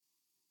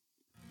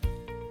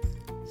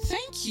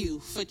Thank you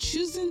for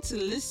choosing to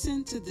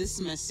listen to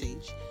this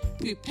message.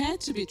 Prepare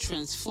to be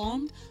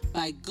transformed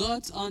by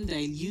God's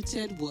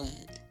undiluted word.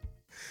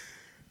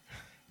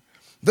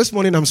 This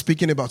morning I'm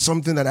speaking about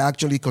something that I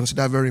actually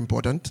consider very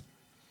important.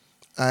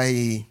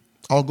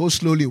 I'll go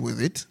slowly with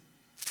it.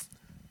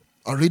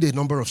 I'll read a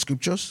number of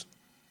scriptures,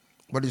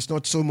 but it's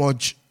not so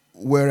much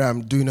where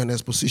I'm doing an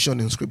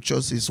exposition in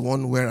scriptures. It's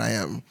one where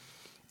I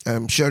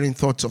am sharing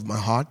thoughts of my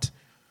heart,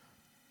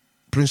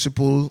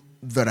 principle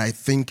that I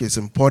think is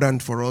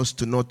important for us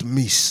to not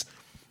miss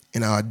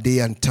in our day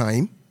and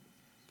time.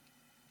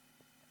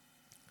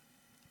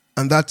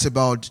 And that's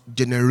about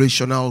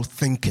generational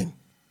thinking.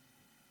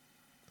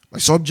 My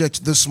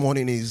subject this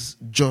morning is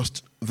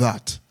just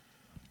that,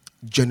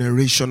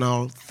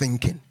 generational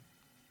thinking.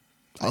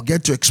 I'll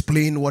get to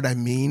explain what I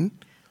mean.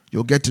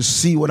 You'll get to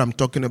see what I'm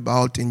talking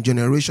about in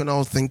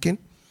generational thinking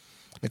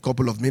in a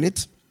couple of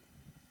minutes.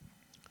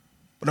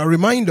 But I'll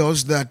remind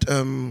us that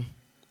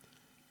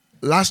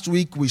last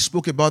week we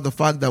spoke about the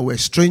fact that we're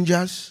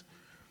strangers,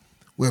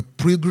 we're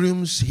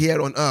pilgrims here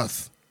on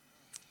earth.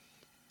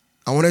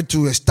 I wanted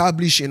to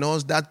establish in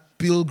us that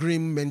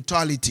pilgrim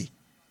mentality,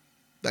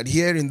 that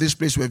here in this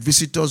place we're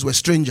visitors, we're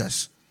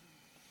strangers.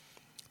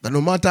 That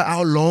no matter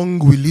how long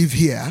we live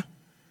here,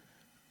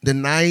 the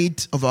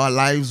night of our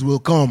lives will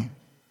come.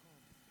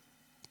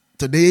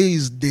 Today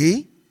is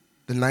day,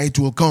 the night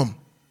will come.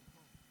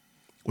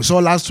 We saw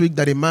last week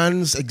that a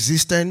man's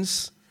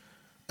existence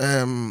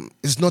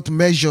is not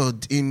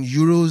measured in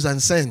euros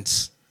and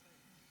cents.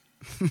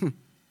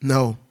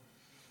 No.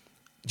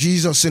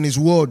 Jesus, in his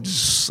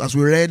words, as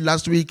we read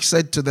last week,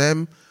 said to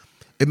them,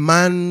 a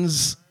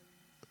man's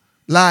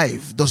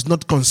life does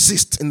not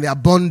consist in the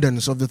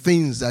abundance of the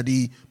things that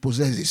he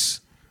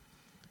possesses.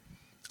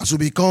 As we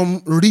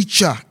become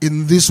richer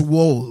in this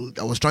world,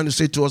 I was trying to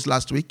say to us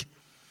last week,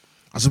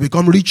 as we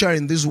become richer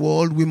in this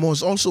world, we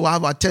must also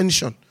have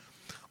attention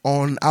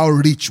on how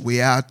rich we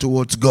are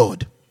towards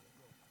God.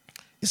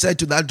 He said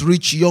to that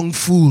rich young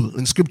fool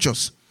in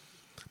scriptures,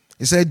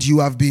 he said,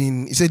 you are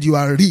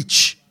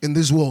rich in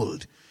this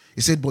world.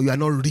 He said, but you are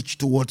not rich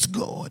towards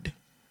God.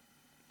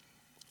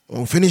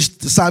 When we finished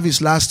the service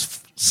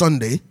last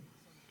Sunday,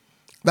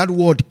 that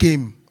word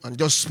came and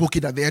just spoke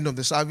it at the end of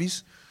the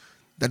service,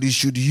 that you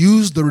should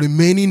use the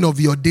remaining of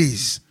your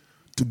days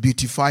to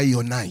beautify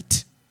your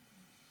night.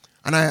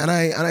 And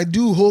I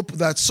do hope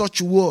that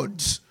such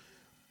words,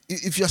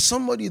 if you're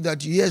somebody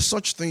that you hear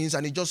such things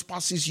and it just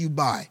passes you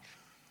by,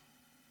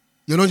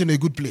 you're not in a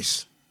good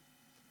place.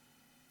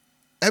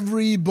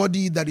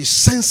 Everybody that is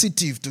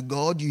sensitive to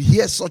God, you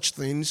hear such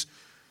things,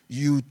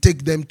 you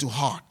take them to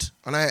heart.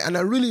 And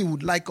I really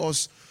would like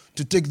us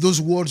to take those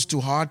words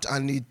to heart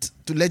and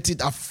to let it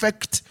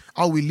affect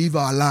how we live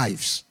our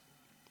lives.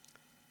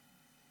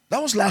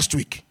 That was last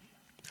week.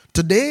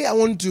 Today I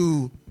want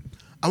to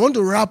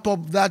wrap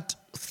up that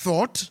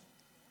thought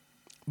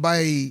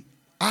by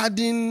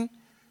adding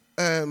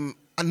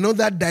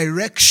another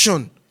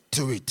direction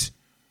to it.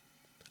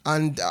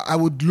 And I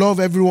would love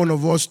every one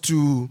of us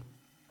to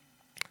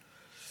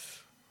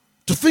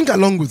think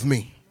along with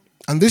me.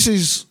 And this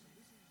is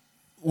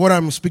what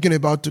I'm speaking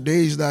about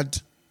today, is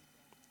that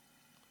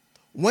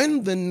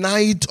when the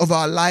night of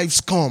our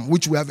lives come,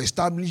 which we have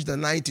established the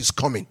night is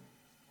coming,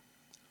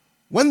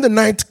 when the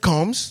night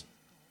comes,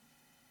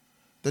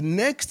 the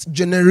next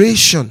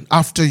generation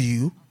after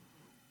you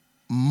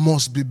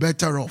must be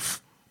better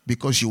off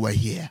because you were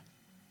here.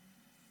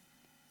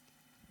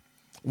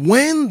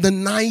 When the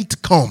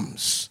night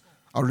comes,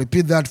 I'll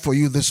repeat that for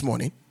you this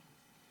morning.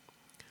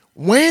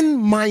 When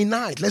my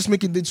night, let's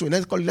make it this way,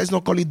 let's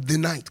not call it the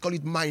night, call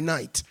it my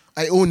night.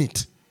 I own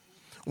it.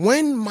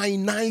 When my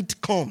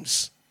night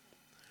comes,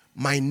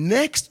 my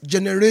next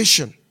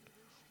generation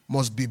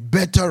must be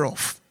better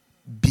off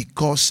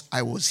because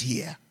I was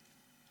here.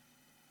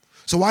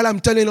 So while I'm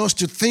telling us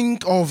to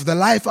think of the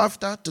life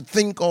after, to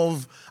think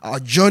of our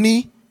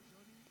journey,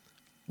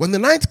 when the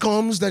night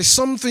comes, there's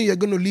something you're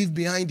going to leave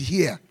behind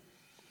here.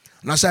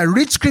 And as I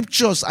read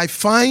scriptures, I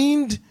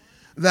find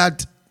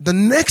that the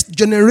next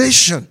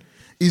generation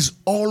is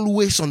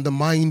always on the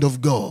mind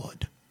of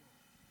God.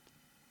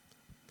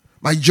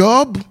 My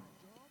job,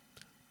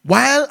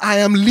 while I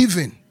am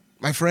living,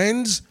 my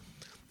friends,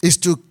 is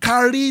to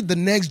carry the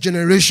next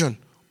generation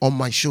on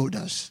my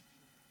shoulders.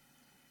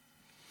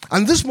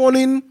 And this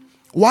morning,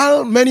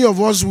 while many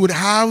of us we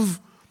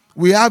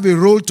have a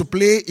role to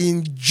play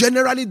in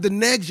generally the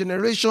next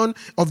generation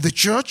of the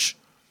church,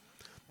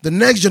 the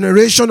next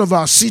generation of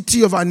our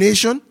city, of our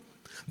nation,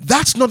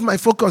 that's not my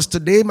focus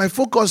today. My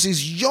focus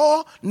is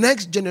your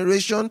next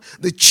generation,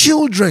 the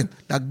children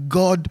that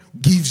God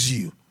gives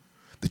you.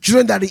 The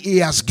children that He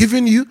has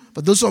given you,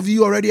 for those of you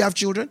who already have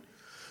children.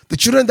 The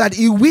children that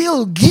He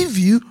will give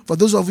you, for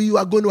those of you who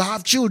are going to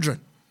have children.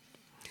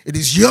 It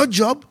is your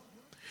job.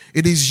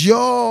 It is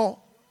your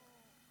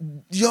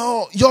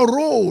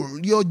role,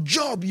 your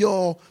job,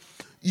 your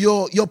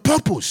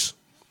purpose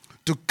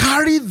to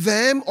carry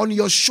them on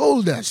your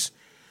shoulders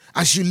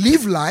as you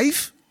live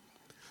life,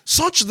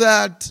 such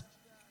that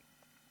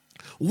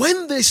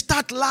when they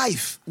start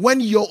life, when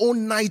your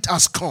own night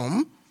has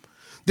come,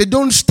 They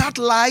don't start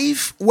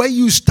life where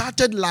you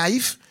started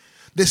life.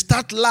 They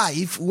start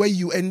life where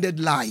you ended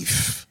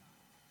life.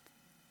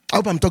 I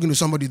hope I'm talking to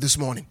somebody this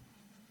morning.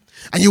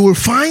 And you will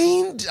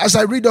find, as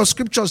I read our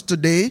scriptures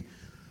today,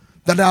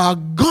 that our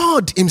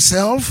God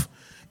himself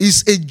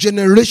is a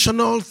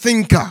generational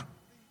thinker.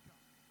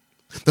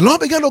 The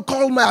Lord began to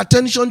call my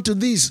attention to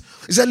this.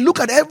 He said, look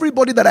at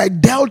everybody that I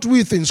dealt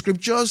with in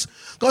scriptures.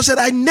 God said,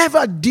 I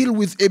never deal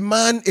with a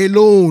man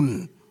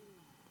alone.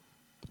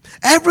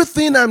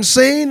 Everything I'm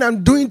saying,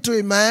 I'm doing to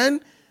a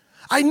man.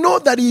 I know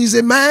that he is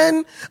a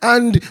man,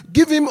 and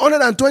give him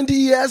 120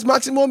 years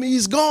maximum, he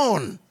is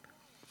gone.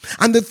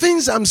 And the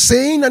things I'm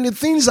saying and the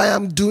things I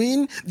am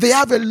doing, they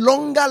have a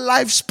longer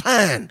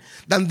lifespan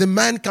than the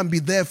man can be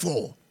there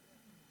for.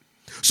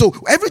 So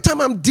every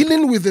time I'm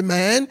dealing with a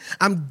man,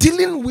 I'm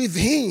dealing with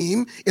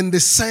him in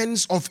the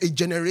sense of a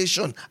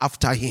generation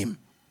after him.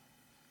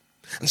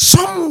 And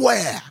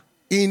somewhere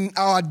in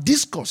our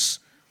discourse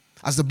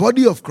as the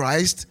body of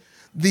Christ,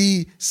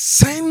 the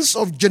sense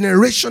of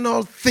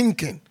generational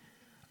thinking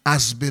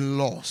has been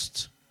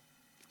lost.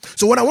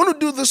 So what I want to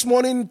do this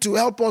morning to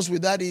help us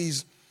with that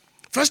is,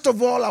 first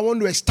of all, I want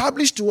to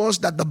establish to us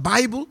that the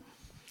Bible,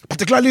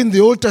 particularly in the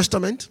Old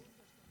Testament,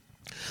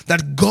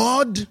 that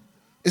God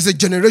is a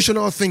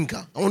generational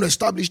thinker. I want to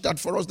establish that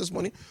for us this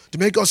morning to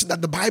make us see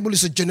that the Bible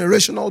is a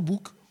generational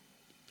book.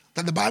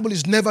 That the Bible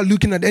is never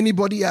looking at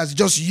anybody as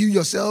just you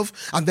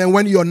yourself, and then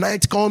when your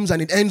night comes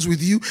and it ends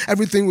with you,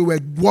 everything we were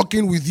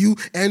walking with you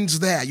ends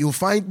there. You'll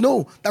find,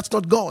 no, that's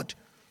not God.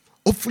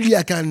 Hopefully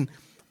I can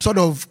sort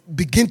of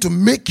begin to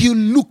make you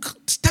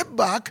step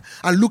back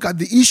and look at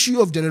the issue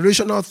of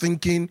generational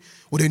thinking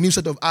with a new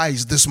set of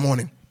eyes this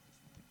morning.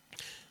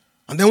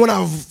 And then when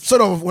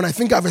I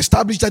think I've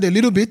established that a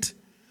little bit,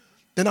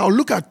 then I'll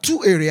look at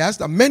two areas,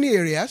 there are many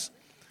areas,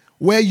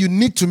 where you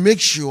need to make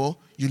sure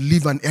you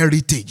leave an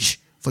heritage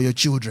for your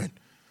children.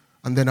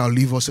 And then I'll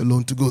leave us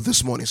alone to go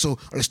this morning. So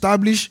I'll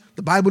establish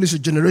the Bible is a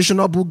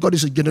generational book, God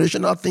is a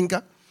generational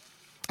thinker.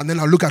 And then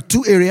I'll look at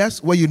two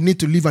areas where you need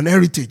to leave an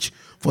heritage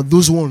for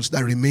those ones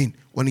that remain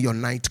when your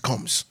night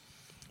comes.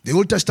 The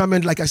Old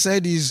Testament, like I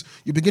said, is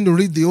you begin to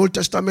read the Old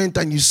Testament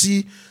and you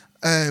see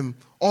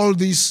all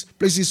these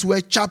places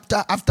where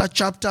chapter after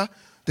chapter,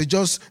 they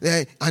just,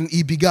 and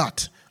he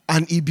begat,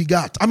 and he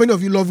begat. How many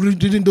of you love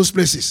reading those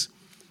places?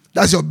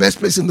 That's your best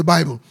place in the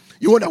Bible.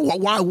 You wonder,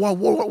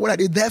 what are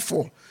they there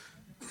for?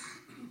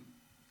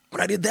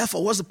 What are they there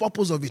for? What's the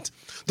purpose of it?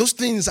 Those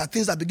things are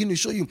things that begin to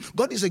show you.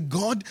 God is a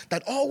God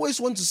that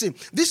always wants to say,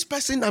 this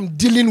person I'm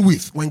dealing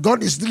with, when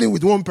God is dealing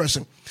with one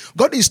person,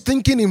 God is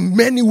thinking in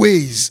many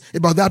ways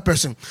about that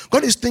person.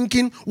 God is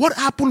thinking, what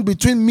happened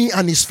between me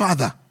and his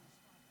father?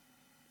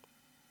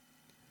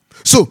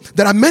 So,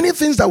 there are many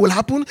things that will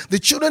happen. The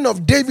children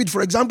of David,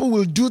 for example,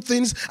 will do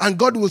things, and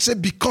God will say,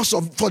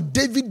 for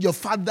David, your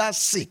father's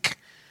sake,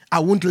 I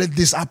won't let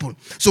this happen.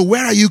 So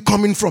where are you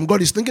coming from?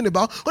 God is thinking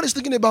about what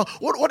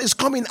is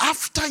coming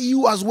after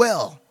you as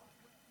well.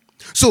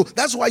 So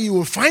that's why you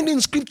will find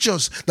in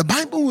scriptures, the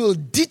Bible will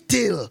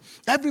detail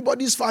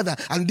everybody's father.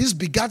 And this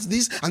begat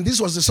this, and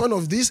this was the son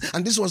of this,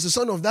 and this was the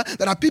son of that.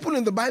 There are people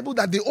in the Bible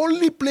that the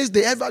only place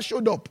they ever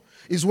showed up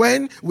is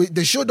when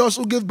they showed us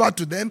who gave birth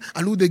to them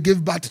and who they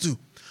gave birth to.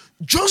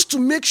 Just to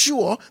make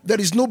sure there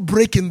is no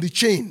break in the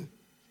chain.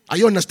 Are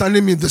you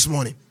understanding me this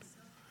morning?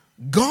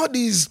 God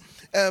is...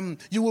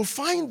 you will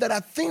find there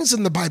are things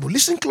in the Bible.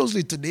 Listen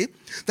closely today.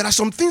 There are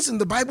some things in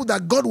the Bible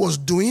that God was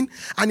doing,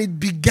 and it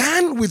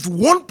began with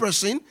one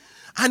person,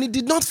 and it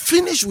did not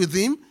finish with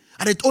him,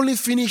 and it only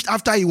finished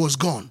after he was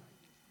gone.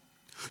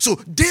 So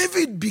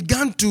David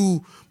began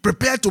to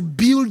prepare to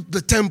build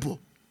the temple.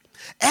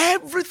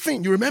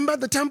 Everything, you remember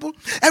the temple?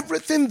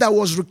 Everything that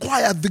was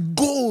required, the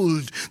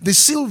gold, the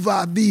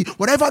silver, the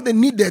whatever they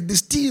needed, the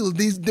steel,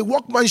 the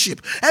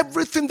workmanship,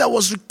 everything that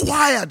was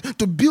required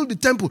to build the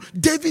temple,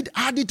 David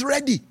had it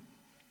ready.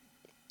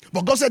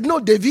 But God said, no,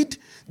 David,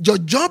 your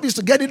job is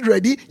to get it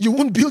ready. You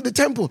won't build the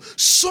temple.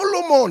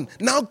 Solomon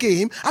now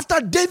came after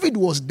David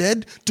was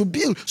dead to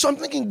build. So I'm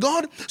thinking,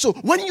 God, so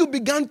when you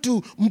began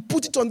to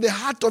put it on the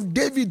heart of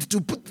David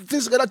to put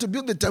things together to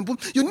build the temple,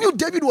 you knew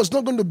David was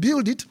not going to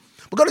build it.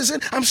 But God is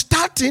saying, I'm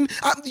starting.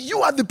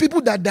 You are the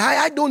people that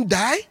die. I don't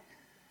die.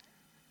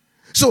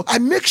 So I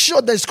make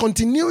sure there's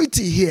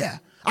continuity here.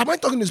 Am I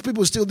talking to these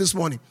people still this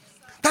morning?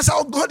 That's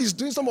how God is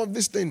doing some of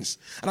these things.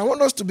 And I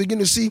want us to begin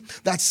to see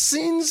that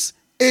since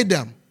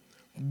Adam,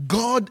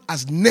 God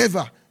has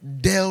never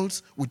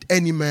dealt with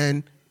any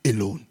man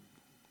alone.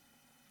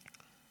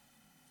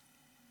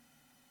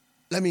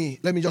 Let me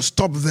just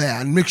stop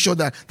there and make sure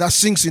that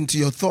sinks into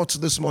your thoughts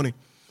this morning.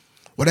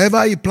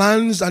 Whatever he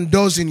plans and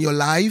does in your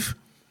life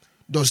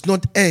does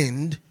not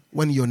end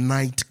when your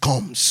night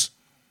comes.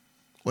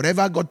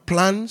 Whatever God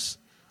plans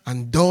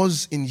and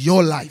does in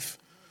your life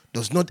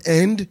does not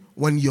end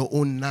when your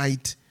own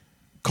night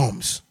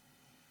comes.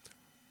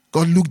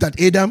 God looked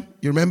at Adam.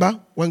 You remember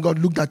when God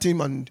looked at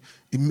him and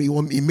he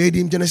made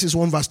him, Genesis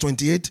 1 verse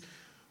 28.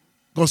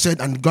 God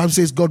said, and God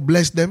says, God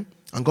blessed them.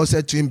 And God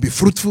said to him, be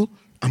fruitful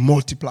and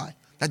multiply.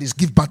 That is,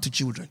 give birth to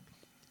children.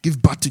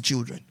 Give birth to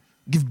children.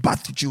 give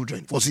birth to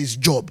children. It was his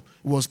job.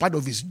 It was part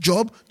of his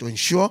job to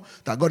ensure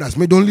that God has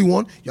made only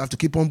one. You have to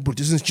keep on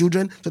producing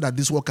children so that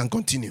this work can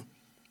continue.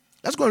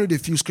 Let's go and read a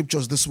few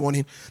scriptures this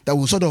morning that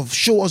will sort of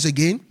show us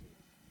again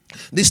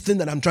this thing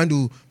that I'm trying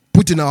to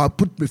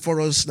put before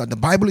us, that the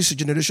Bible is a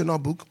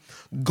generational book.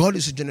 God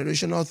is a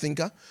generational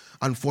thinker.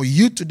 And for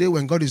you today,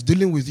 when God is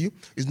dealing with you,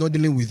 He's not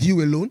dealing with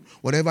you alone.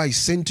 Whatever He's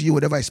saying to you,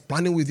 whatever He's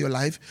planning with your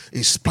life,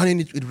 He's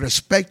planning it with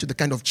respect to the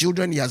kind of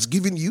children He has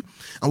given you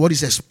and what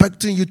He's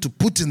expecting you to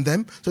put in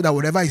them so that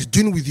whatever He's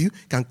doing with you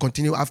can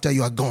continue after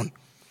you are gone.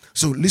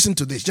 So listen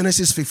to this,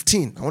 Genesis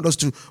 15. I want us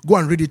to go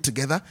and read it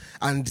together,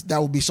 and there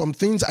will be some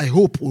things I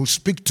hope will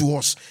speak to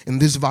us in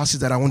these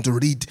verses that I want to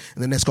read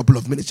in the next couple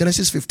of minutes.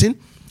 Genesis 15,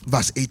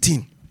 verse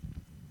 18.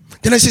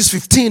 Genesis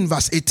 15,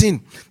 verse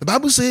 18. The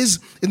Bible says,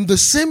 in the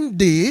same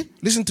day,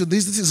 listen to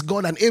this is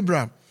God and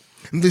Abraham.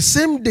 In the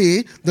same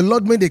day, the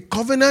Lord made a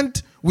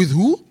covenant with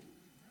who?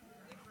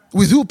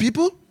 With who,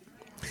 people?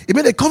 He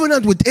made a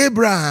covenant with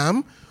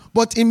Abraham,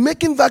 but in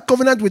making that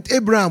covenant with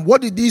Abraham,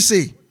 what did He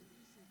say?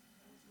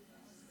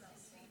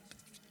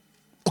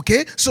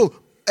 Okay, so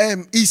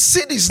his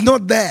seed is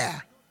not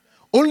there.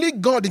 Only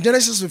God, in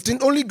Genesis 15,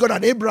 only God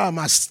and Abraham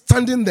are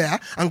standing there,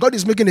 and God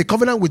is making a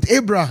covenant with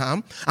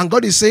Abraham, and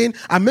God is saying,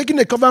 I'm making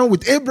a covenant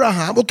with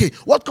Abraham. Okay,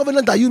 what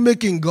covenant are you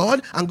making,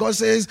 God? And God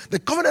says, the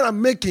covenant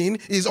I'm making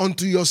is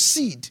unto your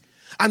seed.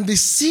 And the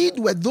seed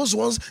were those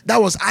ones,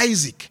 that was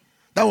Isaac,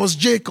 that was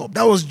Jacob,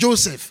 that was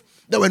Joseph,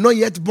 that were not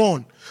yet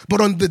born.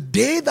 But on the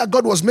day that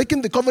God was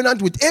making the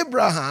covenant with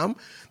Abraham,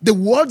 the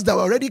words that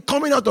were already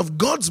coming out of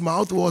God's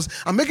mouth was,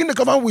 I'm making the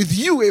covenant with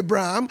you,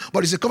 Abraham,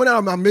 but it's a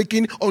covenant I'm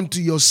making unto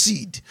your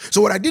seed.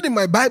 So what I did in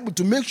my Bible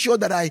to make sure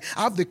that I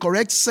have the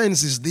correct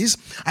sense is this.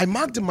 I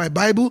marked in my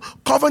Bible,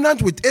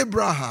 covenant with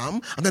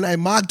Abraham, and then I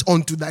marked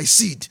unto thy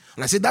seed.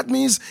 And I said, that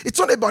means it's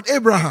not about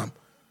Abraham.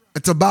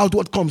 It's about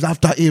what comes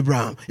after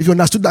Abraham. If you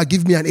understood that,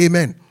 give me an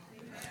amen.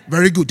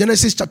 Very good.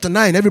 Genesis chapter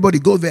 9. Everybody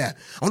go there.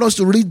 I want us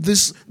to read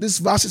these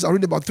verses. I'll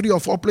read about 3 or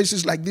 4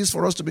 places like this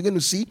for us to begin to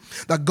see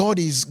that God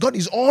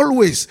is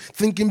always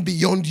thinking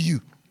beyond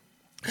you.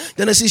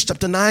 Genesis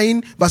chapter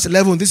 9, verse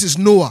 11. This is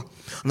Noah.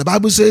 And the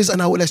Bible says,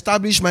 and I will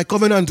establish my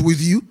covenant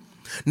with you.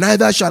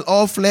 Neither shall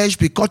all flesh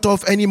be cut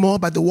off anymore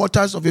by the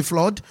waters of a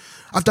flood.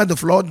 After the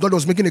flood, God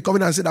was making a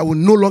covenant and said, I will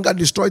no longer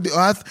destroy the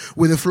earth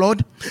with a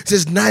flood. It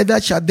says,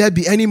 neither shall there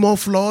be any more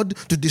flood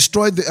to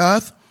destroy the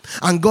earth.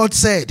 And God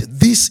said,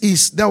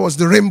 that was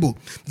the rainbow.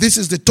 This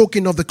is the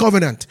token of the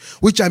covenant,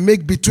 which I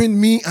make between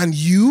me and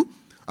you.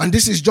 And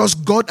this is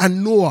just God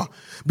and Noah.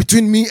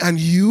 Between me and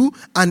you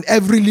and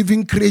every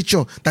living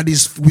creature that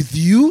is with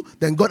you.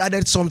 Then God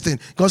added something.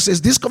 God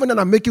says, this covenant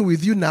I'm making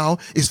with you now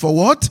is for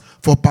what?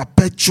 For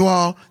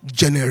perpetual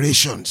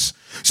generations.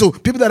 So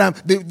people that are,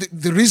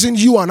 the reason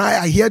you and I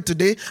are here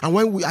today,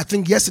 and I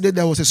think yesterday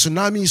there was a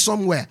tsunami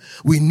somewhere,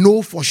 we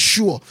know for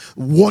sure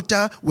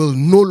water will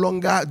no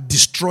longer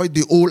destroy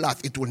the whole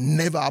earth. It will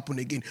never happen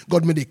again.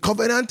 God made a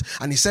covenant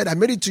and He said, I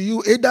made it to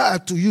you, either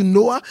to you,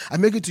 Noah, I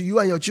make it to you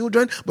and your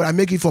children, but I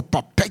make it for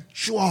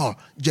perpetual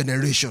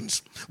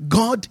generations.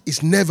 God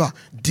is never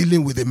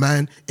dealing with a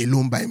man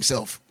alone by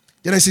himself.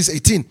 Genesis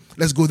 18,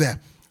 let's go there.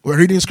 We're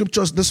reading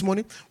scriptures this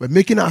morning. We're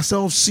making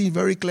ourselves see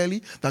very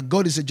clearly that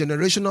God is a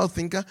generational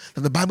thinker,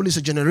 that the Bible is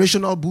a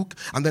generational book,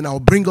 and then I'll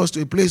bring us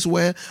to a place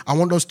where I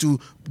want us to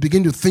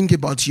begin to think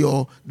about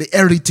the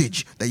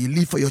heritage that you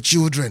leave for your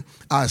children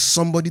as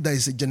somebody that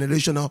is a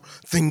generational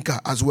thinker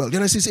as well.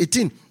 Genesis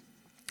 18.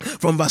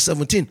 From verse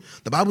 17,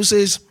 the Bible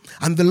says,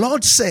 and the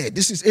Lord said,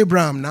 this is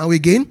Abraham now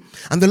again,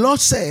 and the Lord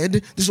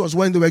said, this was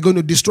when they were going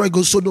to destroy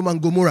Sodom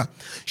and Gomorrah,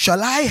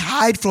 shall I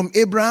hide from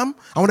Abraham?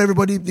 I want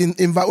everybody,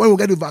 when we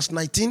get to verse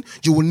 19,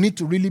 you will need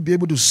to really be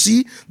able to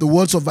see the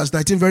words of verse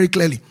 19 very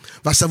clearly.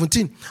 Verse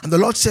 17, and the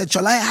Lord said,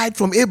 shall I hide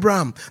from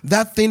Abraham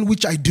that thing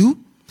which I do?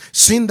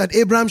 Seeing that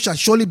Abraham shall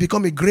surely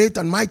become a great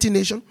and mighty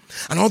nation,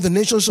 and all the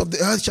nations of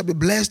the earth shall be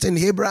blessed in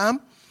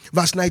Abraham.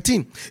 Verse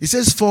 19, it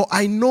says, for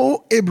I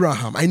know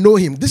Abraham, I know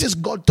him. This is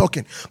God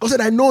talking. God said,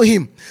 I know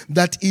him,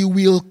 that he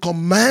will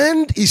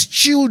command his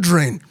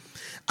children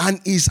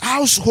and his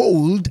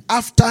household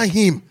after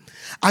him,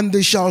 and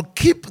they shall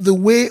keep the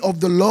way of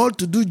the Lord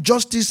to do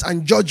justice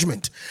and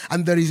judgment.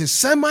 And there is a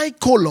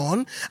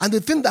semicolon, and the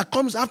thing that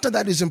comes after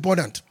that is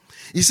important.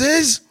 He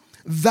says,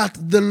 that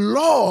the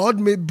Lord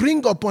may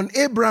bring upon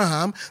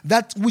Abraham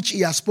that which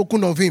he has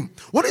spoken of him.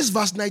 What is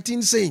verse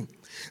 19 saying?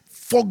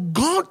 For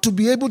God to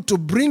be able to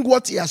bring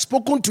what He has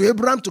spoken to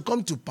Abraham to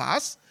come to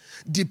pass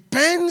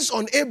depends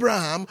on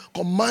Abraham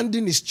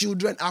commanding his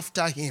children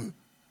after him.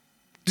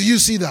 Do you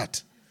see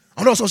that?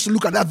 I want us to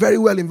look at that very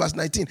well in verse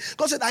 19.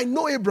 God said, I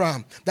know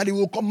Abraham, that he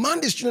will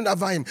command his children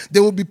after him.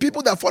 There will be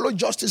people that follow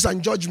justice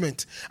and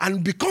judgment.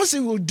 And because he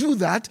will do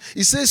that,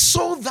 he says,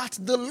 so that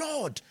the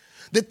Lord,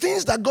 the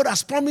things that God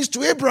has promised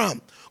to Abraham,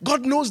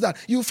 God knows that.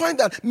 You find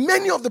that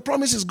many of the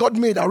promises God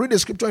made, I'll read the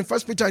scripture in 1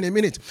 Peter in a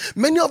minute.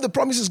 Many of the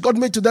promises God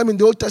made to them in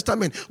the Old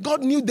Testament,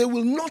 God knew they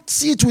will not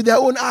see it with their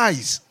own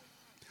eyes.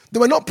 There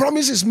were not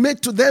promises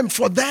made to them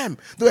for them.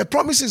 There were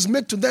promises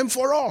made to them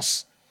for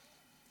us.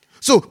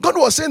 So God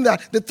was saying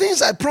that the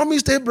things I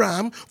promised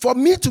Abraham, for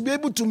me to be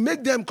able to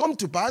make them come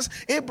to pass,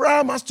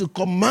 Abraham has to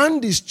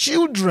command his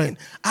children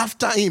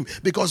after him,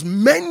 because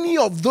many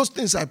of those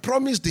things I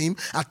promised him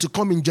are to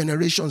come in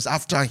generations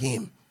after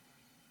him.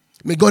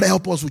 May God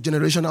help us with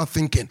generational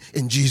thinking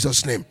in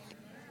Jesus' name.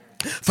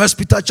 1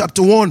 Peter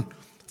chapter 1.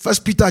 1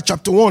 Peter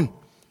chapter 1.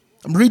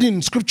 I'm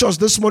reading scriptures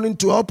this morning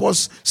to help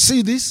us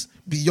see this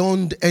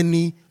beyond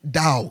any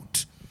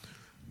doubt.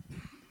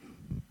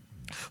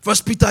 1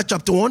 Peter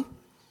chapter 1.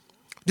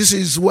 This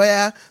is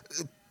where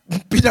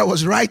Peter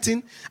was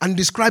writing and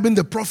describing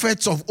the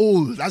prophets of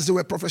old as they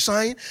were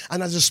prophesying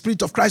and as the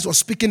Spirit of Christ was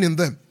speaking in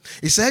them.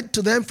 He said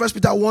to them, 1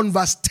 Peter 1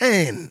 verse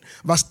 10.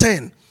 Verse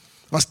 10.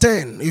 Verse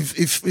 10,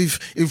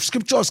 if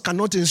scriptures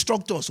cannot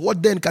instruct us,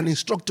 what then can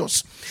instruct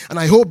us? And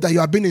I hope that you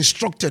have been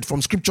instructed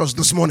from scriptures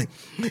this morning.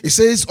 It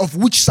says, of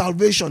which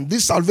salvation,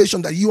 this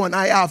salvation that you and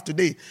I have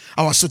today,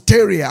 our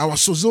soteria, our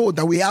sozo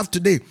that we have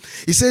today.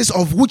 It says,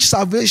 of which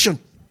salvation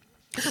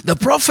the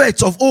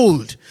prophets of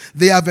old,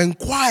 they have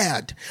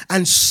inquired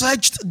and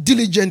searched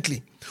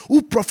diligently,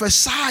 who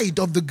prophesied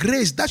of the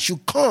grace that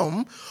should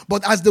come,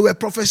 but as they were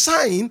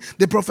prophesying,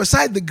 they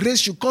prophesied the grace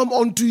should come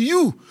unto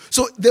you.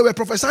 So they were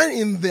prophesying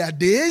in their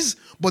days,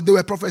 but they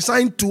were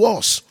prophesying to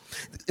us.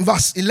 In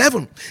verse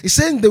 11, it's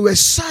saying they were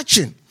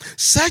searching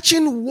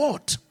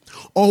what?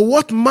 Or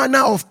what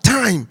manner of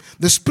time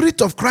the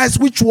Spirit of Christ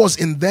which was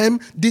in them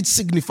did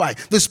signify.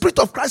 The Spirit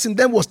of Christ in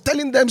them was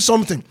telling them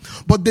something,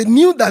 but they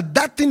knew that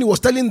that thing he was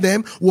telling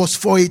them was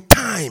for a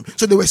time.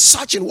 So they were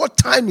searching, what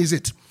time is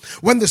it?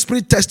 When the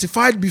Spirit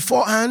testified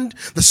beforehand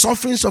the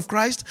sufferings of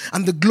Christ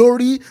and the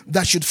glory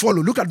that should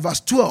follow. Look at verse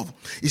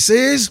 12. It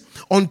says,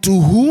 unto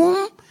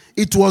whom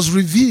it was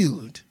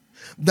revealed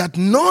that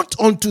not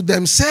unto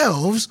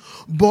themselves,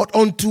 but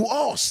unto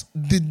us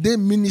did they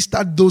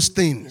minister those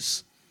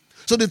things.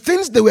 So the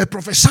things they were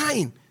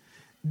prophesying,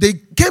 they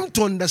came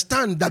to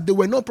understand that they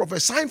were not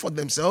prophesying for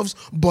themselves,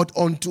 but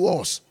unto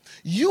us.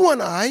 You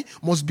and I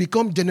must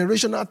become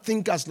generational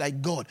thinkers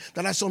like God.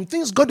 There are some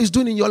things God is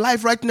doing in your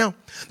life right now.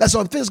 There are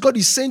some things God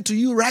is saying to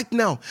you right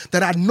now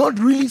that are not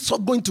really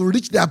going to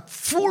reach their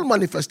full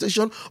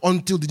manifestation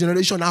until the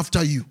generation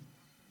after you.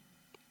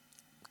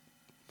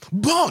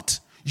 But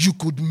you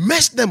could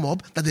mess them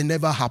up that they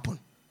never happen.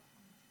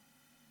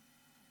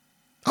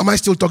 Am I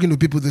still talking to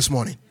people this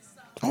morning?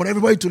 I want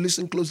everybody to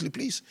listen closely,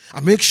 please.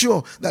 And make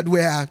sure that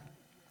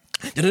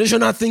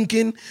generational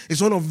thinking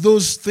is one of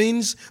those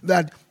things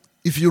that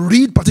if you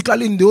read,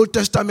 particularly in the Old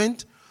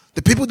Testament,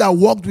 the people that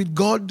walked with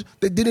God,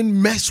 they didn't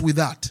mess with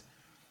that.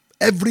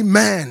 Every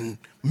man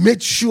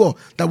made sure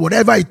that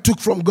whatever he took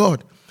from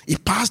God, he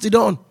passed it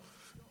on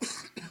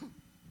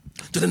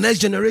to the next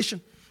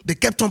generation. They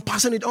kept on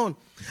passing it on.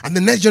 And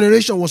the next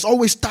generation was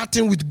always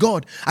starting with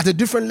God at a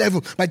different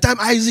level. By the time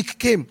Isaac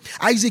came,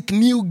 Isaac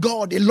knew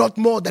God a lot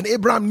more than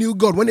Abraham knew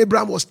God when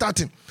Abraham was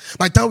starting.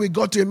 By the time we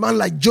got to a man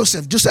like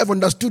Joseph, Joseph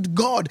understood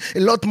God a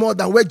lot more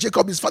than where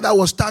Jacob, his father,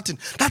 was starting.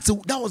 That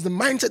was the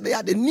mindset they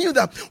had. They knew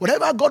that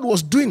whatever God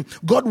was doing,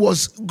 God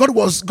was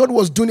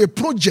doing a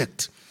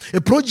project. A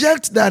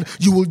project that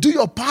you will do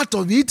your part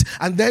of it,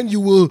 and then you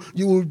will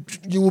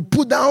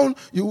put down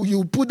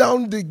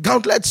the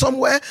gauntlet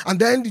somewhere, and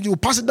then you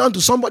pass it down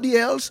to somebody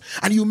else,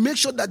 and you make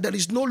sure that there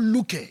is no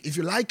looker, if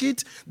you like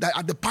it, that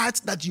at the parts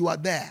that you are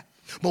there.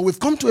 But we've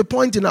come to a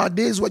point in our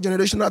days where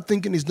generational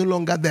thinking is no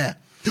longer there.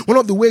 One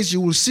of the ways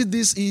you will see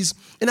this is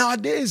in our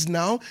days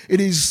now,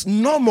 it is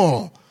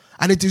normal,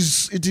 and it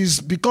is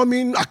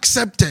becoming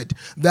accepted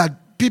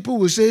that people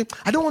will say,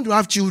 I don't want to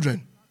have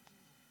children.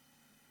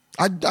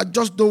 I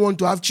just don't want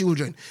to have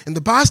children. In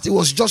the past, it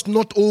was just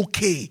not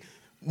okay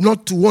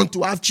not to want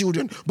to have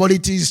children. But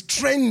it is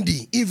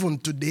trendy even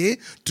today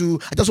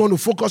I just want to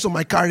focus on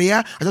my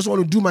career. I just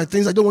want to do my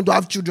things. I don't want to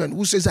have children.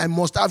 Who says I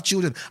must have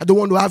children? I don't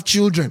want to have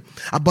children.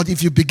 But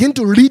if you begin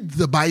to read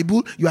the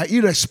Bible, you are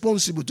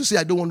irresponsible to say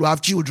I don't want to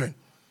have children.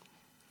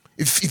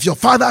 If your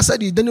father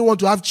said he didn't want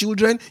to have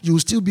children, you will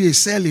still be a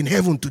cell in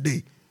heaven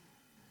today.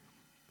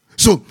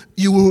 So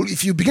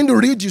if you begin to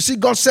read, you see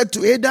God said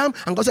to Adam,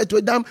 and God said to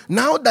Adam,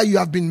 now that you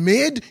have been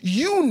made,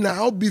 you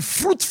now be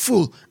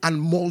fruitful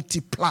and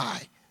multiply.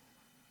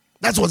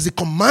 That was the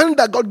command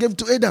that God gave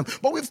to Adam.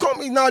 But we've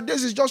come in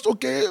nowadays, it's just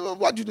okay.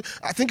 What you do?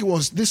 I think it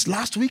was this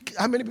last week.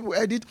 How many people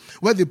heard it?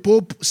 Where the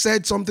Pope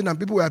said something and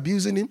people were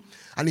abusing him.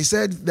 And he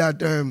said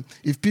that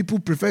if people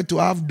prefer to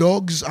have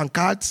dogs and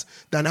cats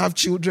than have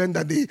children,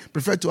 that they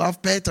prefer to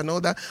have pets and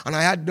all that. And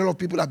I had a lot of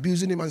people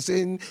abusing him and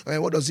saying,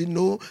 what does he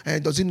know?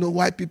 Does he know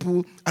why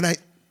people? And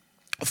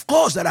of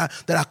course, there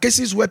are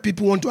cases where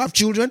people want to have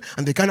children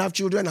and they can't have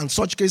children, and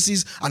such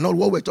cases are not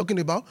what we're talking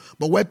about,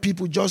 but where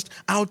people just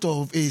out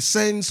of a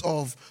sense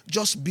of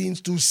just being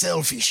too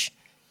selfish.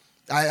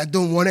 I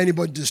don't want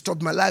anybody to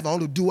disturb my life. I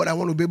want to do what I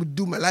want to be able to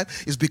do in my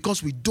life. It's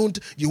because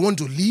you want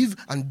to live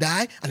and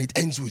die, and it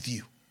ends with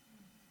you.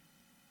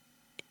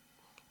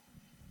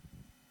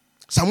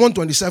 Psalm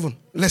 127.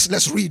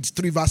 Let's read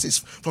 3 verses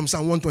from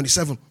Psalm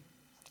 127.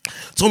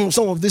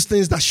 Some of these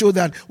things that show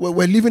that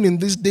we're living in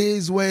these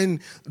days when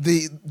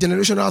the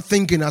generational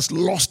thinking has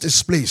lost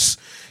its place.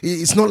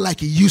 It's not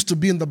like it used to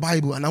be in the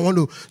Bible. And I want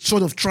to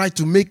sort of try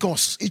to make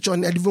us, each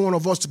and every one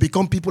of us, to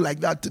become people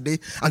like that today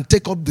and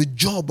take up the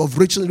job of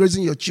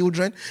raising your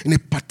children in a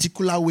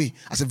particular way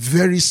as a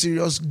very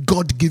serious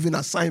God-given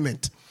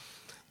assignment.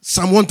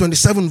 Psalm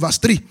 127 verse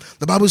 3,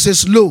 the Bible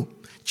says, "Lo,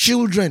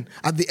 children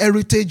are the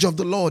heritage of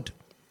the Lord,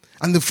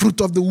 and the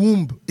fruit of the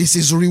womb is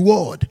his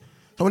reward."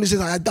 Somebody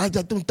says, I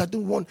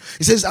don't want.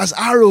 It says, "As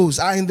arrows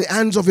are in the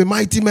hands of a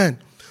mighty man,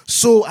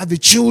 so are the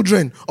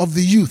children of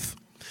the youth."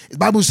 The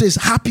Bible says,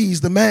 "Happy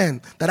is the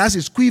man that has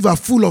his quiver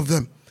full of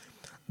them,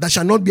 that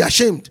shall not be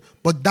ashamed,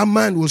 but that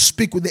man will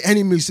speak with the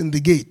enemies in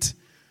the gate."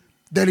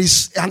 There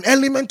is an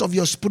element of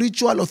your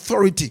spiritual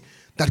authority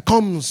that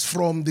comes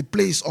from the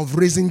place of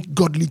raising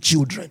godly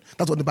children.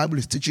 That's what the Bible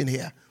is teaching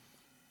here.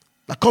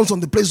 That comes from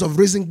the place of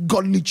raising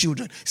godly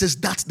children. It says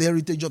that's the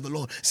heritage of the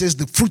Lord. It says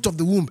the fruit of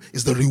the womb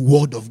is the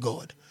reward of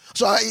God.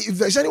 So if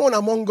there's anyone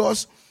among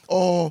us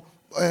or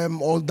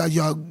that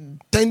you are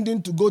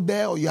tending to go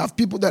there, or you have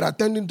people that are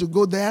tending to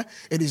go there,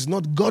 it is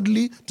not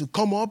godly to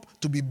come up,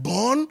 to be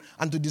born,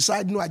 and to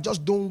decide, no, I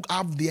just don't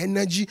have the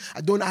energy,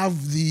 I don't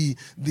have the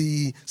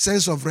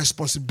sense of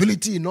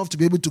responsibility enough to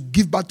be able to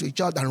give back to a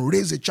child and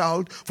raise a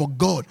child for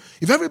God.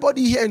 If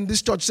everybody here in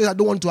this church says, I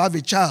don't want to have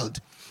a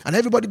child, and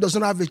everybody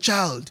doesn't have a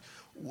child,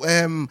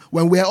 when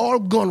we're all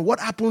gone, what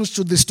happens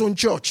to the Stone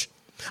Church?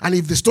 And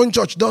if the Stone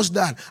Church does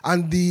that,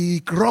 and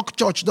the Rock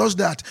Church does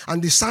that,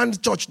 and the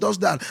Sand Church does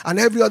that, and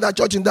every other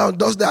church in town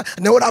does that,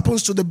 and then what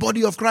happens to the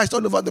body of Christ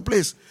all over the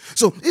place?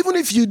 So even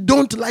if you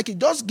don't like it,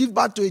 just give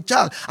back to a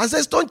child and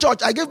say, "Stone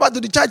Church, I gave back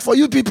to the child for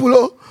you people."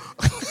 Oh,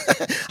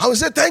 I will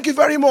say, "Thank you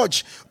very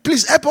much.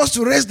 Please help us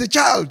to raise the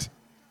child."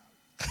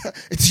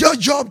 It's your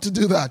job to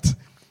do that.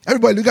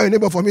 Everybody look at your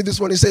neighbor for me this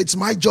morning and say, "It's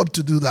my job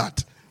to do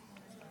that."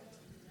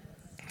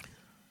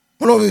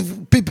 One of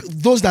the people,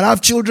 those that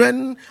have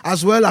children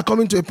as well, are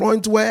coming to a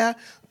point where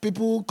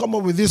people come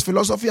up with this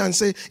philosophy and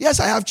say, yes,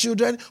 I have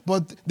children,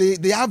 but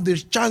they have the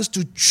chance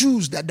to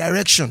choose their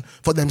direction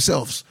for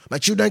themselves. My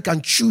children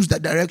can choose their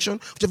direction,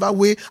 whichever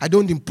way. I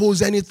don't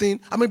impose anything.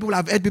 How many people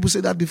have heard people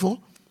say that before?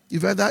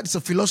 You've heard that? It's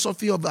a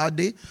philosophy of our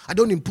day. I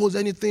don't impose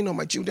anything on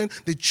my children.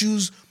 They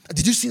choose.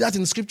 Did you see that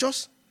in the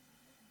scriptures?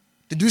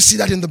 Did you see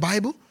that in the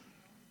Bible?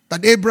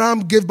 That Abraham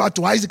gave birth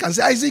to Isaac and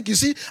said, "Isaac, you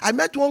see, I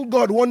met one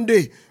God one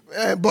day,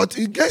 but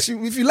guess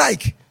if you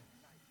like."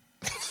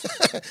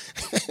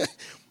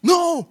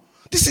 No,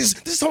 this is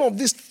some of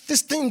these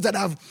things that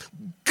have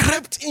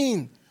crept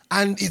in,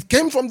 and it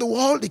came from the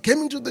world, it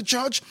came into the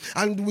church,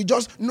 and we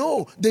just,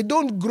 no, they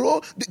don't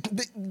grow.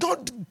 They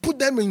don't put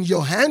them in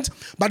your hands.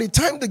 By the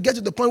time they get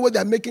to the point where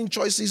they're making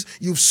choices,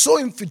 you've so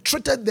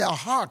infiltrated their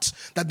hearts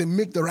that they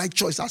make the right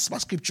choice as per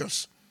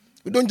scriptures.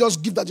 We don't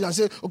just give that to you and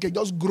say, okay,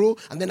 just grow,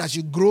 and then as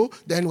you grow,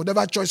 then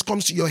whatever choice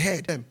comes to your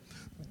head.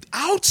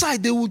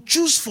 Outside, they will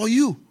choose for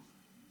you.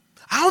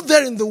 Out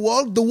there in the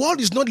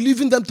world is not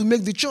leaving them to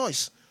make the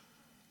choice.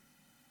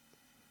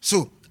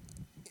 So,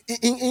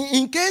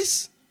 in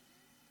case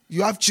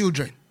you have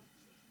children,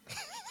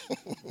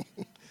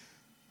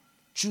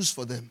 choose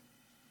for them.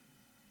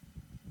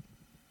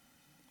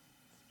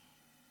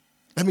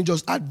 Let me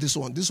just add this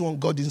one. This one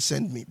God didn't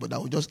send me, but I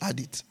will just add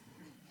it.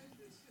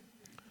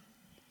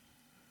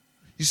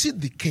 You see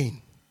the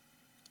Cain,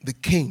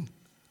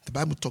 the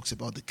Bible talks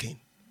about the Cain.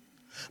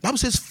 The Bible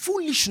says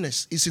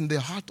foolishness is in the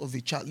heart of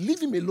a child. Leave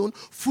him alone,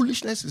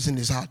 foolishness is in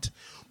his heart.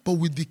 But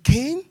with the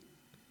Cain,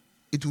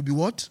 it will be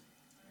what?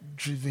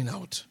 Driven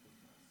out.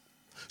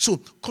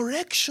 So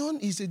correction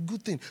is a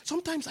good thing.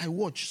 Sometimes I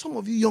watch, some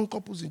of you young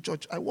couples in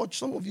church, I watch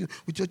some of you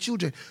with your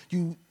children.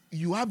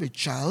 You have a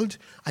child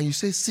and you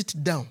say, sit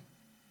down.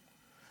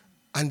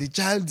 And the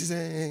child is,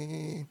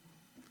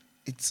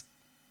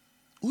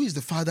 who is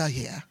the father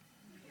here?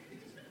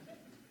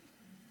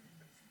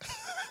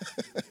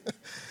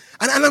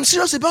 And I'm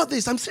serious about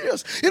this. I'm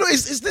serious. You know,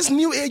 it's this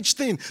new age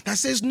thing that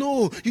says,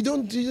 no, you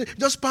don't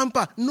just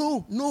pamper.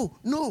 No.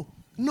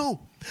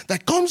 There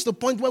comes the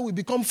point where we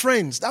become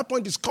friends. That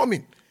point is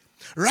coming.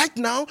 Right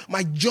now,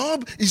 my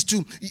job is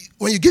to,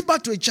 when you give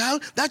back to a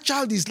child, that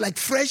child is like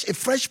a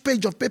fresh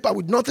page of paper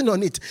with nothing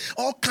on it.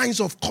 All kinds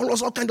of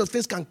colors, all kinds of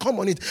things can come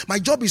on it. My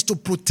job is to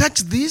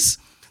protect this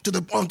to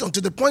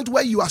the point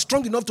where you are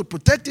strong enough to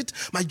protect it.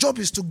 My job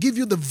is to give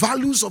you the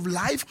values of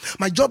life.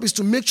 My job is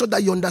to make sure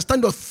that you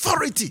understand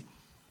authority.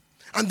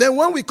 And then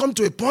when we come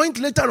to a point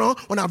later on,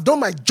 when I've done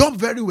my job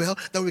very well,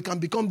 then we can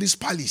become this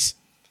palace.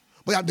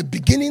 But at the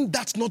beginning,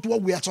 that's not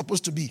what we are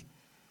supposed to be.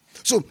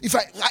 So if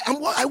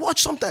I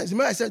watch sometimes,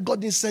 remember I said, God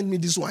didn't send me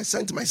this one, I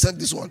sent myself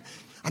this one.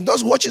 I'm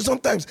just watching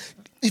sometimes.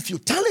 If you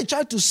tell a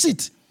child to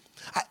sit,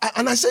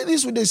 and I say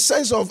this with a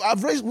sense of,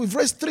 we've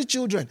raised 3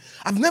 children.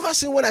 I've never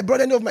seen when I brought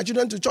any of my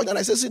children to church and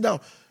I said, sit down.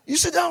 You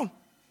sit down.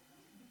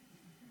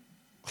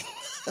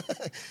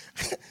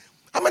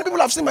 How many people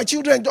have seen my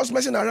children just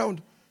messing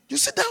around? You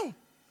sit down.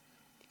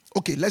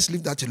 Okay, let's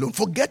leave that alone.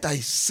 Forget I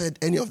said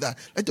any of that.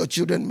 Let your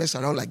children mess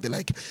around like they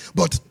like.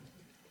 But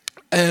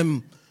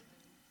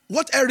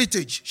what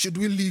heritage should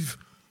we leave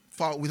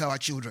with our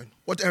children?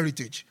 What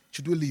heritage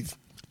should we leave?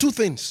 Two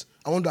things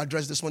I want to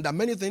address this morning. There are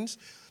many things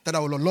that I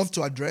would love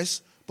to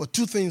address, but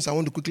two things I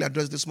want to quickly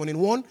address this morning.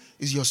 One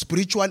is your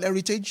spiritual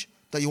heritage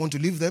that you want to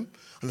leave them.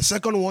 And the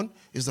second one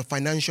is the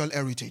financial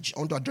heritage. I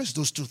want to address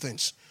those two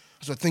things.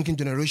 As we're thinking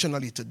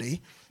generationally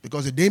today,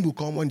 because the day will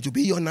come when it will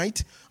be your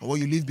night, and what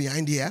you leave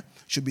behind here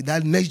should be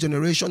that next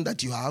generation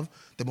that you have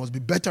that must be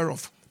better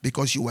off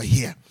because you were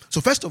here.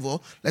 So first of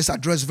all, let's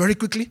address very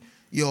quickly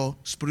your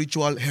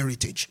spiritual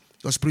heritage.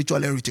 Your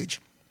spiritual heritage.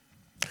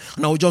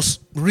 And I'll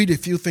just read a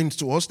few things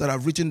to us that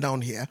I've written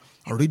down here.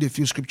 I'll read a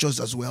few scriptures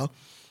as well.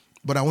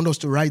 But I want us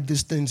to write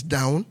these things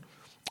down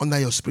under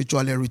your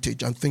spiritual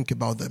heritage and think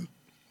about them.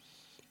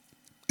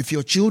 If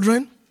your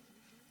children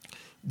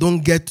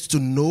don't get to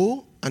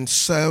know and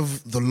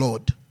serve the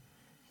Lord,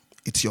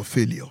 it's your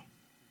failure.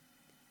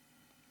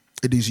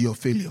 It is your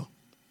failure.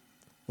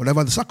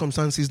 Whatever the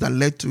circumstances that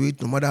led to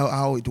it, no matter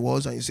how it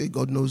was, and you say,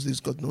 God knows this,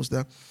 God knows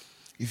that.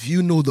 If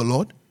you know the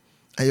Lord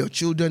and your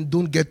children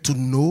don't get to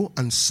know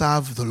and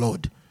serve the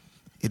Lord,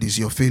 it is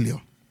your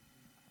failure.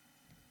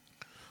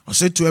 I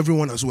said to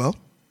everyone as well,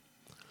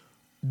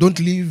 don't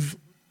leave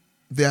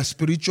their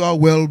spiritual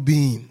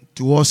well-being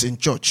to us in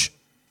church.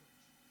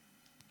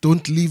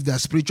 Don't leave their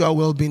spiritual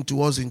well-being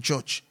to us in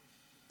church.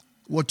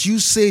 What you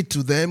say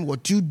to them,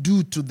 what you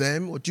do to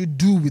them, what you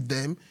do with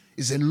them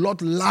is a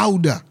lot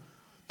louder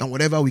than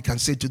whatever we can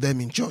say to them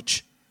in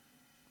church.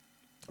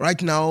 Right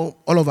now,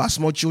 all of our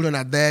small children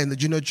are there in the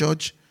junior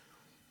church,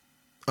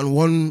 and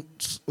one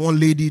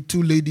lady,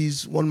 two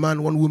ladies, one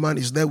man, one woman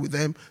is there with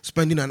them,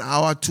 spending an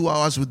hour, 2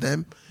 hours with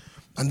them,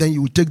 and then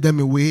you will take them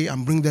away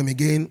and bring them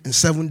again in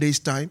 7 days'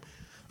 time,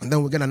 and then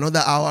we'll get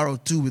another hour or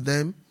two with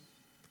them,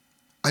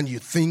 and you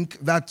think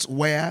that's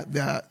where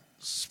their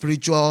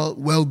spiritual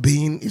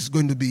well-being is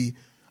going to be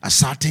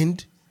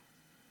ascertained.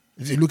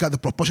 If you look at the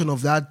proportion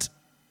of that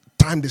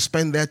time they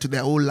spend there to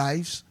their whole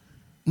lives,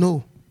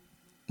 no.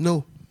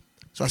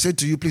 So I said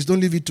to you, please don't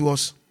leave it to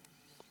us.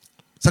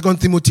 2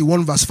 Timothy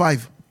 1 verse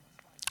 5.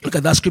 Look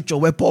at that scripture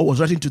where Paul was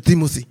writing to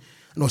Timothy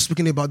and was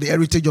speaking about the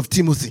heritage of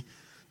Timothy.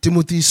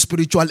 Timothy's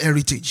spiritual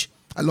heritage.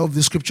 I love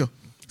this scripture.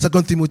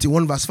 2 Timothy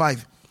 1 verse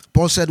 5.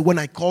 Paul said, when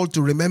I call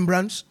to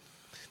remembrance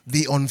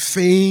the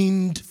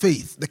unfeigned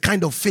faith, the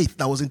kind of faith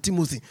that was in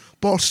Timothy.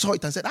 Paul saw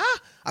it and said, I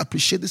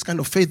appreciate this kind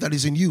of faith that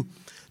is in you.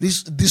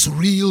 This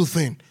real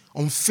thing,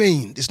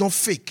 unfeigned. It's not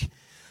fake.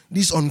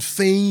 This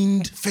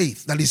unfeigned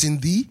faith that is in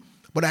thee.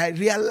 But I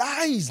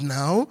realize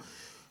now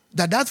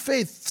that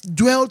faith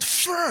dwelt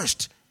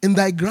first in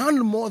thy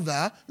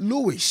grandmother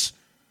Lois.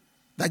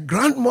 Thy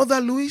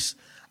grandmother Lois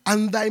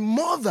and thy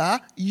mother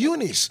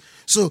Eunice.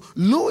 So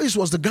Lois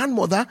was the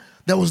grandmother.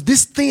 There was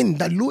this thing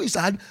that Lois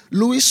had.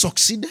 Lois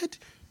succeeded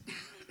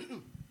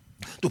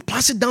to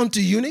pass it down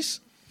to Eunice.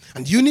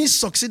 And Eunice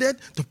succeeded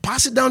to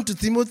pass it down to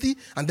Timothy.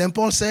 And then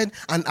Paul said,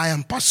 and I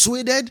am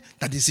persuaded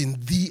that is in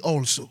thee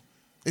also.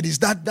 It is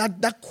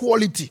that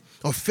quality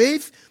of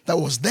faith that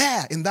was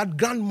there in that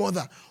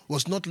grandmother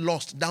was not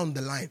lost down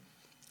the line.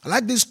 I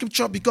like this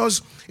scripture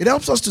because it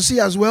helps us to see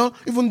as well,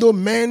 even though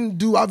men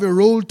do have a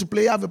role to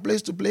play, have a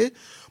place to play,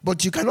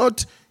 but you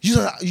cannot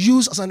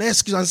use as an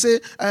excuse and say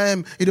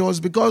it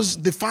was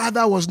because the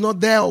father was not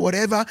there or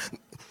whatever.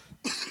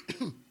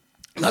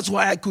 That's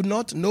why I could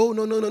not.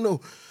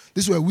 No.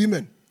 These were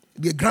women.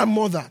 A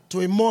grandmother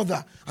to a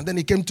mother, and then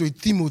it came to a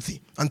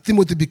Timothy, and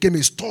Timothy became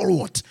a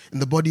stalwart in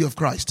the body of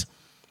Christ.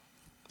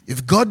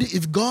 If God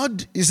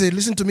is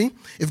listen to me,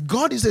 if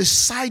God is a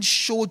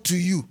sideshow to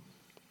you,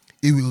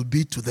 it will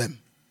be to them.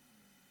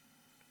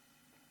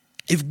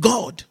 If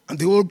God, and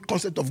the whole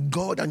concept of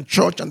God and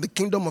church and the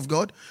kingdom of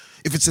God,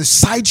 if it's a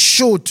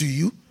sideshow to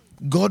you,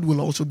 God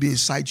will also be a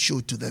sideshow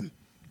to them.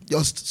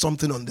 Just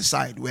something on the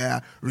side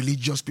where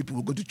religious people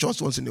will go to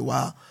church once in a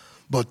while.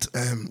 But,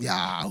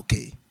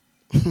 okay.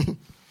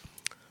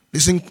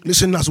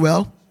 Listen as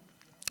well.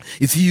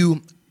 If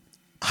you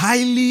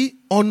highly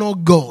honor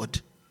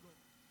God,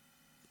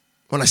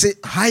 when I say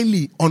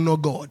highly honor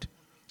God,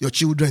 your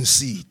children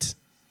see it.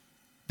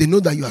 They know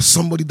that you are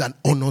somebody that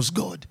honors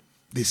God.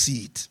 They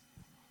see it.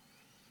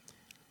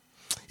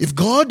 If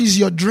God is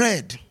your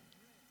dread,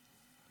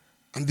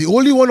 and the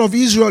Holy One of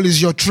Israel is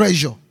your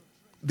treasure,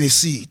 they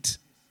see it.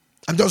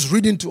 I'm just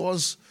reading to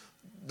us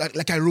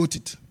like I wrote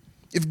it.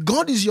 If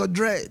God is your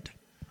dread,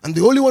 and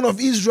the Holy One of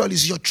Israel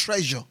is your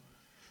treasure,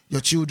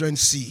 your children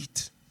see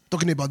it.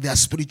 Talking about their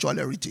spiritual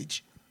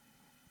heritage.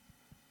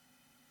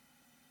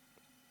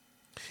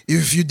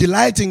 If you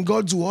delight in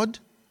God's word,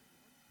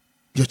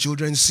 your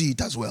children see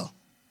it as well.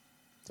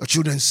 Your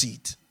children see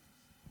it.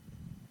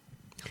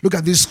 Look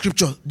at this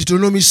scripture,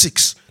 Deuteronomy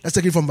 6. Let's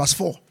take it from verse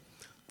 4.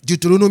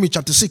 Deuteronomy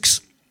chapter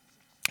 6,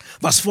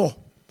 verse 4.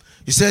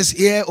 It says,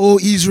 hear, O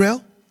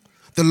Israel,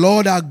 the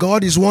Lord our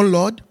God is one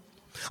Lord,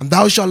 and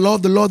thou shalt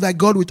love the Lord thy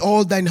God with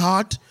all thine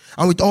heart,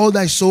 and with all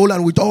thy soul,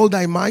 and with all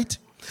thy might.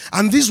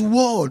 And these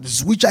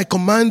words which I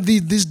command thee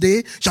this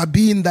day shall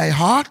be in thy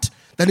heart.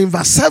 Then in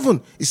verse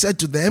 7, he said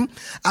to them,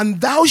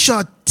 and thou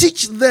shalt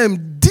teach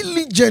them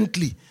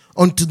diligently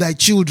unto thy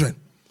children,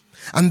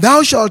 And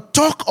thou shalt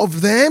talk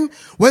of them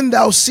when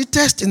thou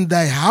sittest in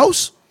thy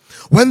house,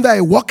 when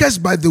thou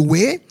walkest by the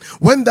way,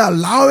 when thou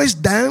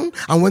liest down,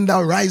 and when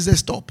thou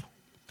risest up.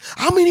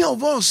 How many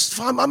of us,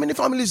 how many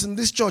families in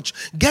this church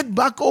get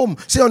back home,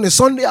 say on a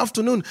Sunday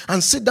afternoon,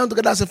 and sit down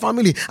together as a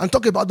family and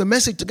talk about the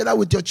message together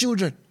with your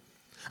children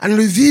and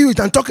review it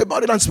and talk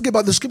about it and speak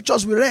about the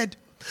scriptures we read?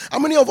 How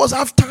many of us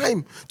have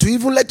time to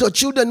even let your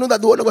children know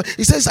that the word of God?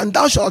 It says, and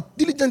thou shalt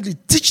diligently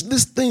teach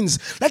these things.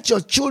 Let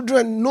your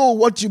children know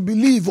what you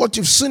believe, what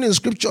you've seen in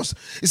scriptures.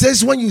 It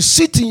says, when you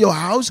sit in your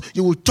house,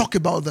 you will talk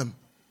about them.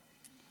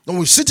 When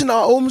we sit in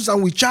our homes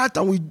and we chat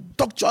and we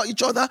talk to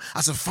each other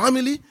as a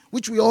family,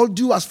 which we all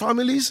do as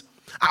families,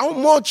 how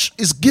much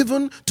is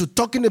given to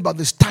talking about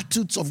the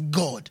statutes of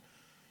God?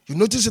 You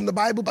notice in the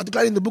Bible,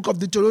 particularly in the book of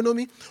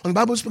Deuteronomy, when the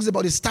Bible speaks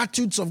about the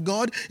statutes of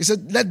God, it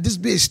said, let this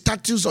be a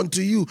statute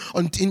unto you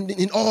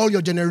in all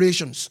your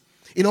generations.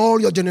 In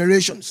all your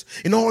generations.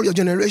 In all your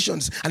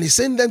generations. And he's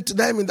saying them to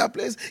them in that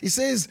place. He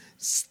says,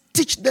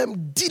 teach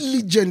them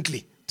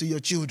diligently to your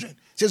children.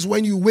 He says,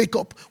 when you wake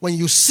up, when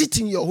you sit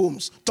in your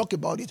homes, talk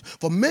about it.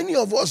 For many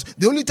of us,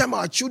 the only time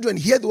our children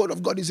hear the word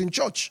of God is in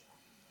church.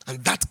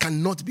 And that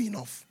cannot be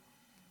enough.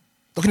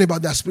 Talking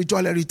about their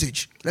spiritual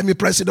heritage. Let me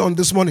press it on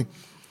this morning.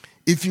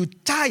 If you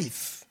tithe,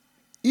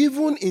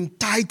 even in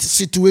tight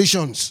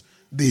situations,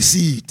 they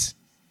see it.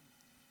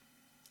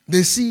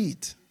 They see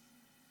it.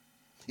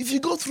 If you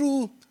go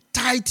through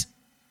tight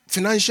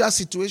financial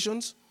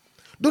situations,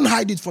 don't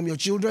hide it from your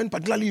children,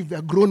 particularly if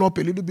they're grown up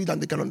a little bit and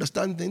they can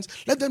understand things.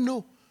 Let them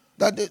know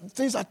that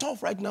things are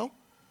tough right now.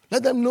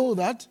 Let them know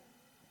that.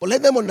 But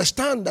let them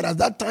understand that at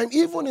that time,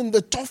 even in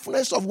the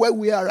toughness of where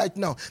we are right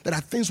now, there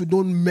are things we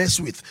don't mess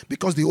with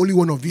because the Holy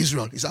One of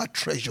Israel is our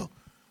treasure.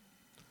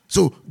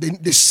 So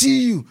they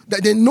see you,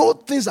 that they know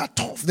things are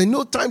tough. They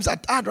know times are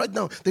hard right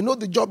now. They know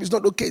the job is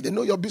not okay. They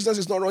know your business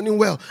is not running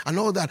well and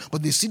all that.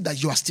 But they see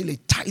that you are still a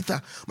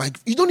tither.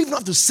 You don't even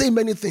have to say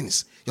many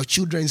things. Your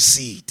children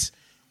see it.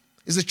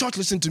 Is the church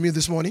listening to me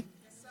this morning?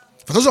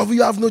 Yes, for those of you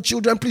who have no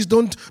children, please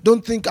don't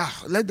think,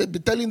 let them be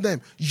telling them.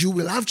 You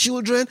will have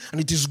children, and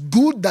it is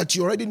good that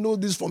you already know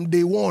this from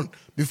day one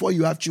before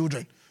you have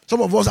children.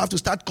 Some of us have to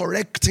start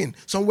correcting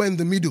somewhere in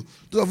the middle.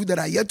 Those of you that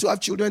are yet to have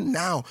children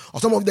now, or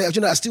some of the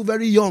children are still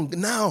very young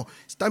now,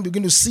 it's time to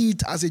begin to see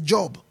it as a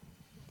job.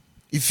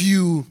 If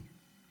you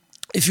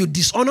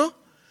dishonor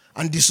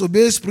and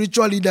disobey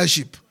spiritual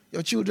leadership,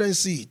 your children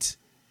see it.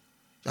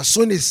 You are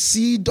sowing a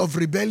seed of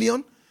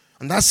rebellion,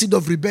 and that seed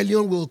of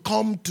rebellion will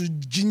come to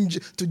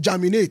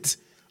germinate.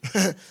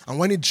 And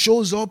when it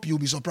shows up, you'll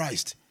be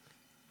surprised.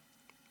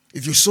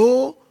 If you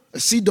sow a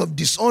seed of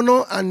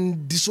dishonor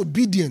and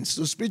disobedience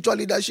to spiritual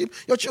leadership,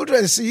 your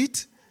children see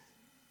it.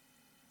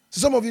 So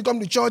some of you come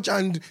to church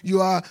and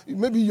you are a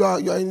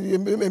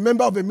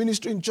member of a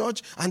ministry in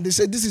church, and they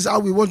say, this is how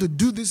we want to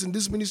do this in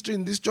this ministry,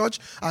 in this church.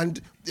 And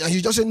you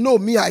just say, no,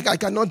 me, I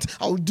cannot,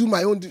 I'll do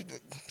my own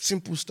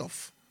simple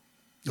stuff.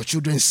 Your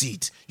children see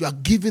it. You are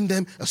giving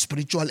them a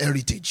spiritual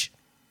heritage.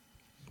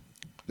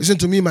 Listen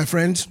to me, my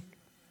friends.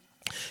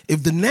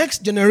 If the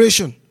next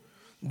generation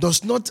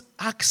does not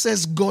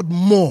access God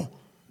more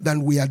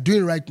than we are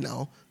doing right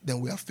now, then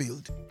we have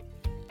failed.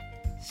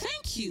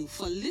 Thank you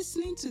for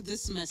listening to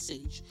this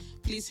message.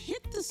 Please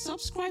hit the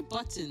subscribe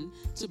button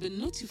to be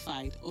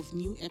notified of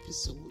new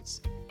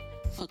episodes.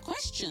 For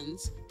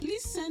questions,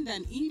 please send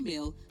an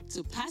email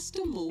to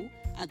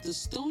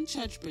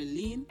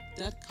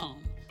pastormo@thestonechurchberlin.com.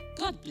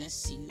 God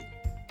bless you.